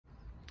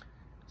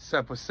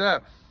What's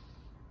up?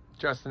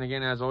 Justin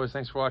again, as always.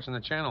 Thanks for watching the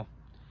channel.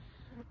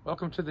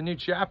 Welcome to the new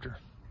chapter.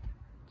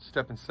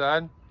 Step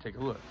inside, take a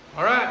look.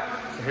 All right,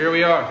 so here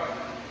we are.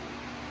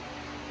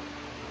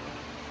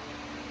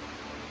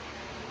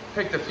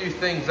 Picked a few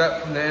things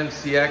up from the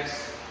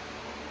MCX.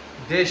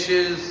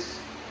 Dishes.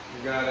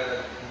 We got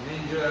a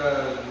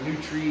Ninja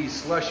Nutri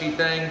slushy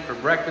thing for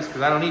breakfast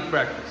because I don't eat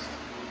breakfast,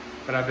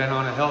 but I've been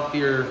on a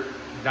healthier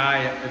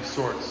diet of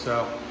sorts.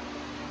 So,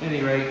 at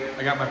any rate,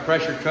 I got my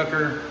pressure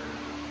cooker.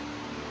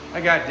 I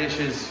got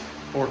dishes,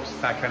 forks,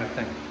 that kind of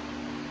thing.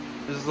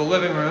 This is the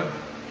living room.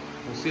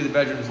 We'll see the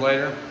bedrooms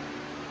later.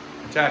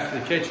 Attached to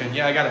the kitchen.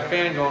 Yeah, I got a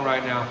fan going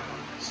right now.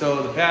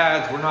 So the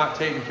pads were not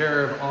taken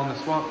care of on the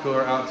swamp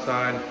cooler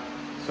outside.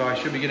 So I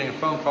should be getting a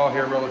phone call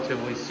here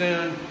relatively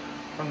soon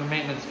from the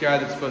maintenance guy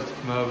that's supposed to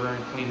come over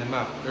and clean them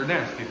up. They're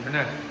nasty, they're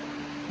nasty.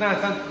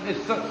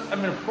 I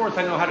mean, of course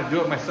I know how to do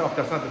it myself.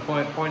 That's not the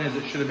point. The point is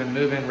it should have been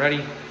move-in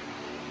ready.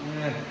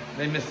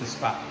 They missed the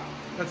spot.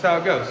 That's how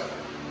it goes.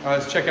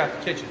 Let's check out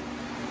the kitchen.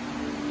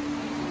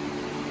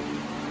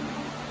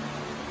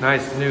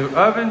 Nice new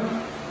oven.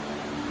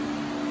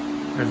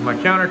 There's my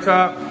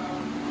countertop.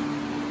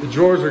 The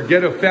drawers are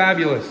ghetto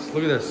fabulous.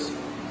 Look at this.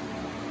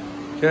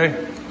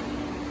 Okay.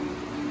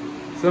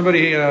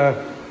 Somebody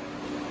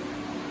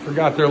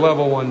forgot their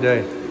level one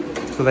day,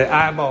 so they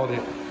eyeballed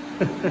it.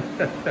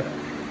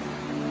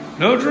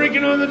 No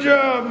drinking on the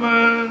job,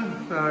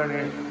 man. All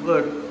right,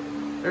 look,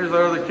 there's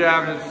our other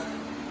cabinets.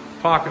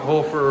 Pocket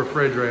hole for a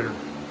refrigerator.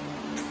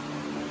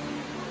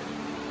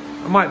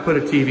 I might put a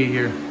TV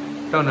here.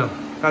 Don't know.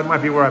 That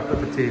might be where I put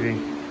the TV.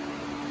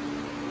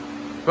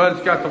 But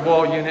it's got the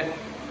wall unit.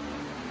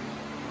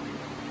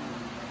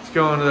 Let's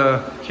go into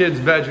the kids'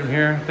 bedroom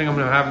here. I think I'm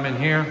gonna have them in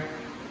here.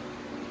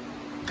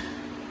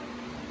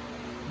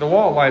 The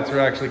wall lights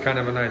are actually kind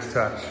of a nice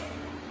touch.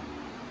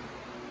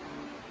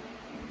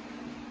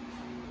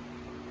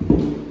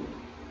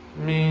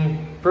 I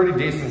mean, pretty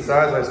decent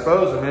size, I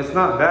suppose. I mean, it's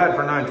not bad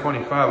for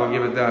 $9.25, I'll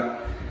give it that.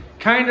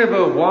 Kind of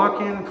a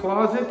walk-in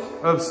closet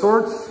of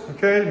sorts,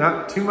 okay?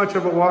 Not too much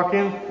of a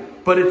walk-in,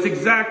 but it's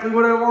exactly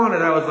what I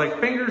wanted. I was like,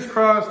 fingers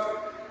crossed,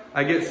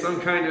 I get some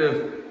kind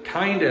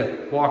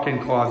of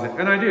walk-in closet.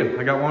 And I do.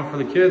 I got one for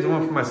the kids and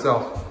one for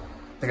myself.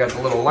 I got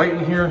the little light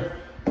in here.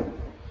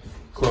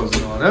 Close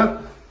it on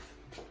up.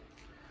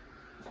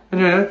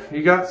 And yeah,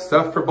 you got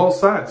stuff for both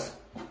sides.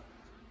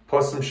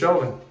 Plus some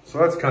shelving. So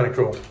that's kind of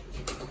cool.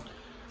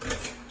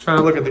 Trying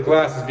to look at the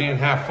glasses being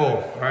half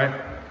full, all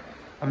right?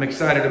 I'm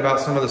excited about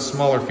some of the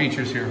smaller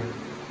features here.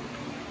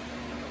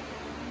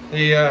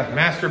 The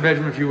master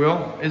bedroom, if you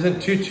will,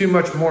 isn't too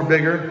much more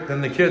bigger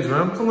than the kids'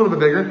 room. It's a little bit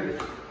bigger.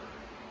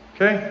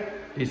 Okay,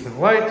 decent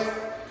light.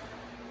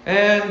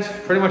 And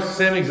pretty much the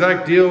same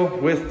exact deal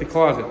with the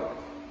closet.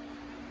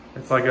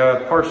 It's like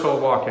a partial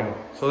walk-in,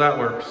 so that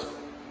works.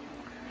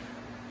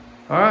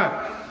 All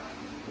right,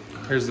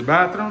 here's the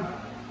bathroom.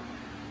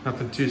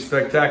 Nothing too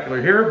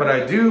spectacular here, but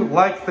I do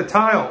like the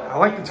tile. I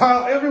like the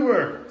tile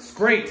everywhere. It's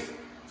great.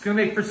 It's gonna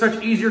make for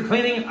such easier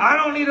cleaning. I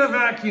don't need a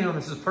vacuum.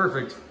 This is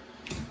perfect.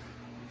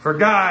 For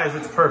guys,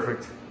 it's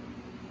perfect.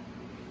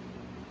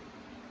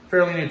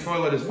 Fairly new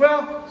toilet as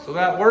well, so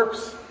that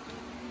works.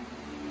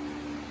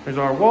 There's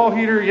our wall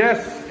heater.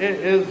 Yes, it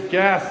is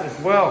gas as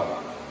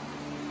well.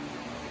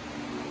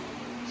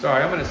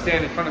 Sorry, I'm gonna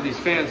stand in front of these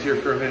fans here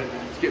for a minute.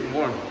 It's getting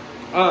warm.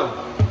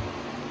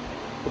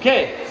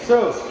 Okay,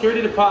 so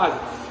security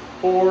deposits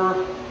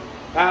for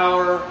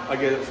power, like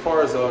as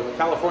far as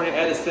California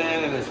Edison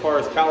and as far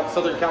as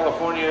Southern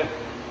California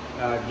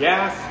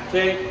gas,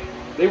 okay,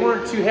 they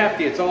weren't too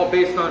hefty. It's all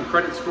based on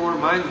credit score.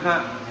 Mine's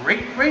not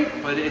great,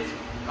 but it's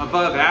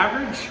above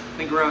average. I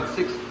think around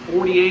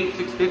 648,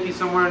 650,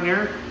 somewhere in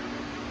there.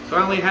 So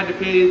I only had to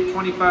pay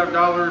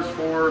 $25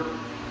 for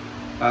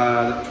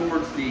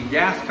towards the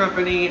gas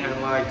company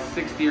and like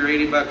 60 or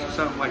 80 bucks or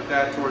something like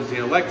that towards the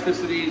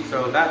electricity.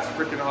 So that's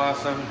freaking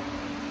awesome.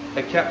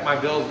 It kept my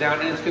bills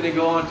down, and it's going to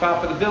go on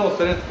top of the bill,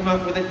 so I didn't come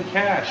up with it in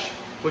cash,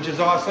 which is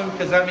awesome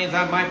because that means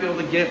I might be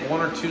able to get one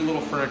or two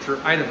little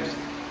furniture items.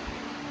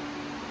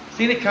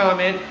 Seen a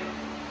comment,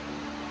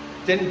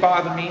 didn't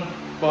bother me,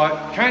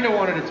 but kind of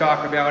wanted to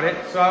talk about it.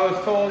 So I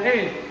was told,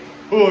 hey,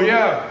 oh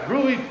yeah,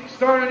 really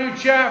start a new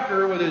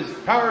chapter with his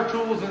power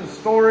tools and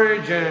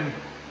storage and,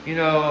 you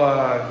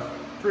know,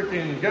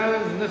 freaking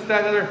guns and this,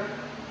 that, and other.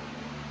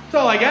 That's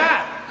all I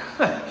got,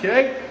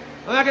 okay?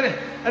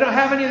 I don't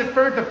have any of the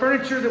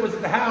furniture that was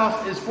at the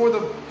house is for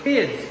the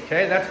kids,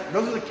 okay?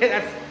 Those are the kids,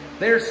 that's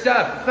their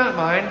stuff, it's not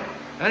mine.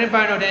 I didn't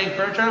buy no dang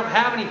furniture, I don't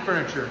have any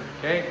furniture,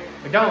 okay?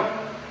 I don't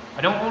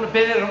own a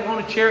bed, I don't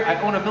own a chair, I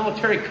own a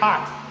military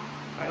cot.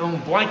 I own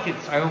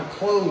blankets, I own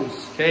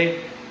clothes,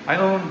 okay? I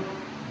own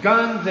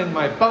guns and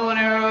my bow and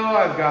arrow,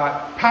 I've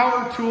got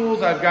power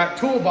tools, I've got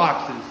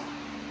toolboxes.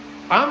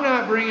 I'm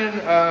not bringing,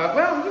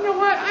 well, you know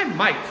what, I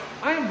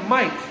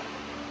might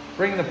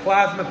bring the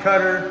plasma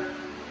cutter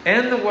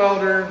and the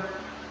welder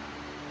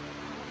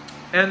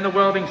and the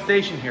welding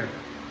station here.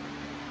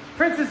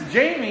 Princess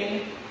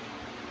Jamie,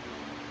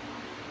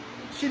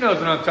 she knows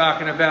what I'm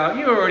talking about.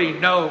 You already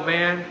know,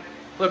 man.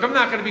 Look, I'm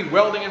not going to be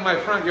welding in my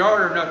front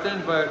yard or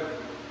nothing, but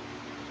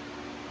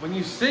when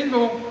you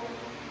single,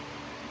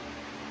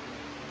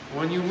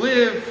 when you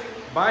live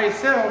by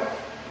yourself,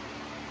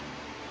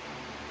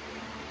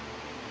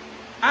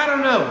 I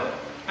don't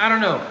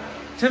know.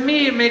 To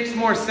me, it makes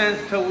more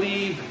sense to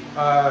leave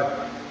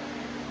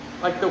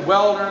like the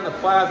welder and the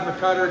plasma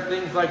cutter,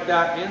 things like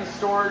that in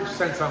storage,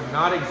 since I'm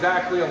not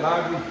exactly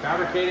allowed to be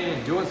fabricating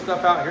and doing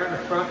stuff out here in the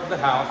front of the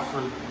house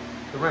or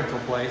the rental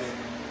place.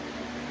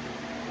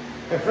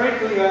 And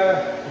frankly,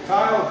 the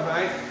tile is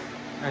nice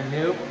and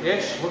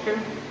new-ish looking.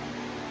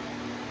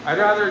 I'd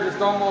rather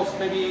just almost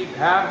maybe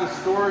have the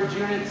storage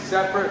unit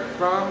separate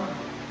from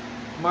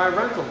my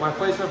rental, my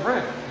place of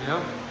rent, you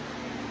know?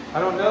 I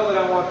don't know that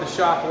I want the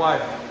shop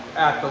life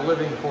at the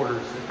living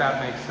quarters, if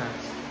that makes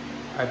sense.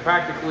 I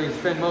practically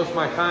spend most of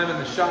my time in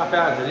the shop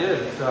as it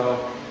is,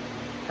 so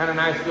kind of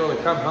nice to be able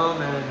to come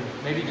home and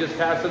maybe just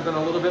have something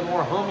a little bit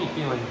more homey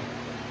feeling.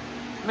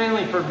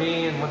 Mainly for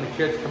me and when the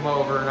kids come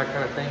over and that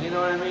kind of thing, you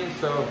know what I mean?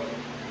 So,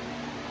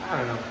 I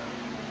don't know.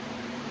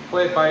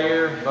 Play it by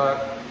ear,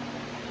 but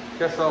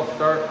guess I'll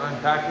start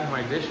unpacking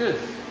my dishes.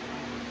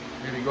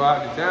 Maybe go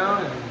out into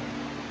town and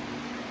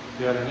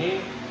see what I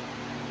need.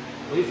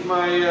 At least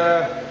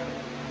my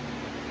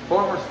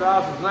former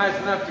spouse was nice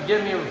enough to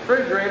give me a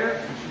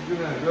refrigerator, so she's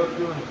gonna go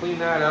through and clean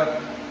that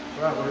up.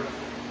 So that works.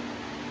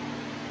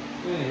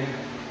 Anyway,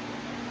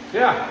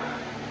 yeah.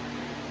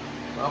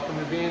 Welcome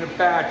to being a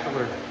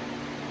bachelor.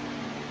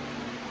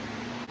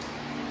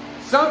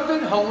 Something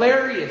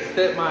hilarious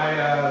that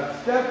my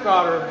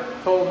stepdaughter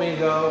told me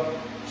though.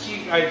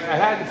 I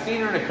hadn't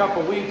seen her in a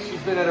couple weeks. She's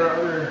been at her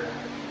other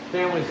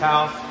family's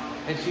house,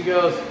 and she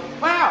goes,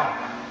 "Wow,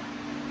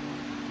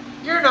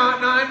 you're not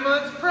 9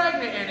 months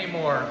pregnant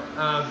anymore."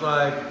 I was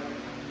like,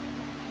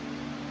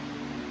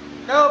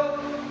 "Nope,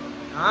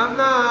 I'm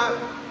not.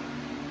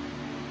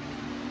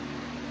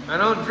 I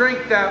don't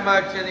drink that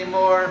much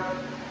anymore.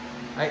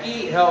 I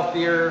eat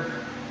healthier.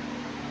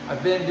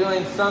 I've been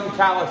doing some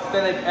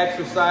calisthenic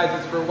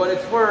exercises for what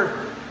it's worth.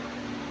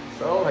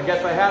 So I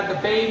guess I had the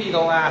baby the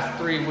last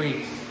 3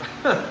 weeks."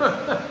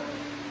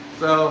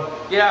 So,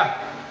 yeah.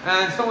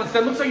 And someone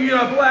said, "Looks like you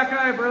got a black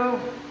eye, bro."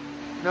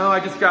 No, I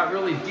just got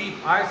really deep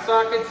eye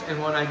sockets,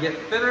 and when I get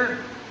thinner,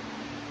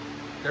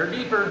 they're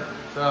deeper.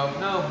 So,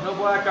 no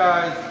black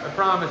eyes, I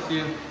promise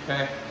you,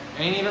 okay?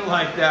 Ain't even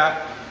like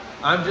that.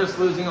 I'm just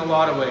losing a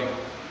lot of weight.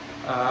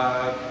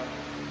 A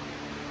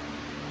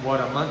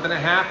month and a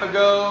half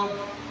ago,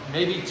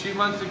 maybe 2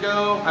 months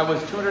ago, I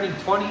was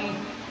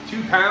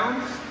 222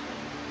 pounds,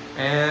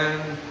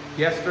 and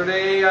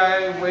yesterday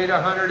I weighed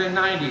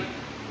 190.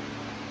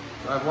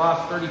 So I've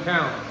lost 30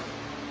 pounds.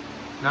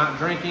 Not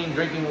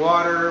drinking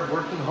water,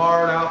 working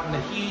hard out in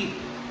the heat,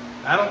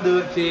 that'll do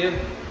it to you.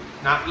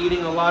 Not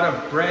eating a lot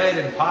of bread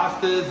and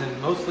pastas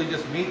and mostly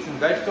just meats and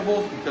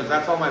vegetables because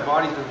that's all my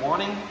body's been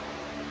wanting.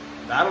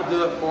 That'll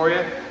do it for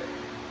you.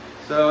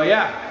 So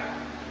yeah,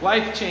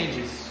 life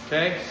changes,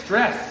 okay?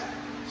 Stress.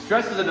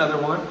 Stress is another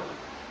one.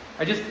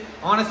 I just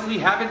honestly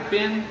haven't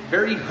been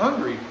very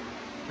hungry.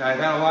 I've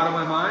had a lot on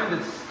my mind.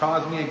 It's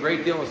caused me a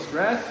great deal of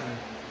stress. And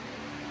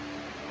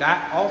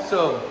that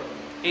also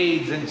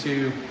aids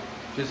into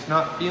just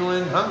not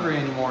feeling hungry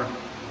anymore.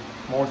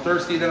 More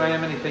thirsty than I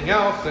am anything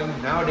else, and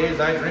nowadays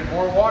I drink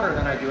more water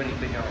than I do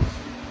anything else.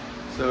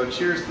 So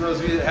cheers to those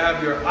of you that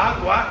have your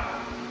agua,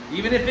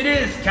 even if it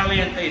is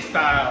caliente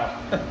style.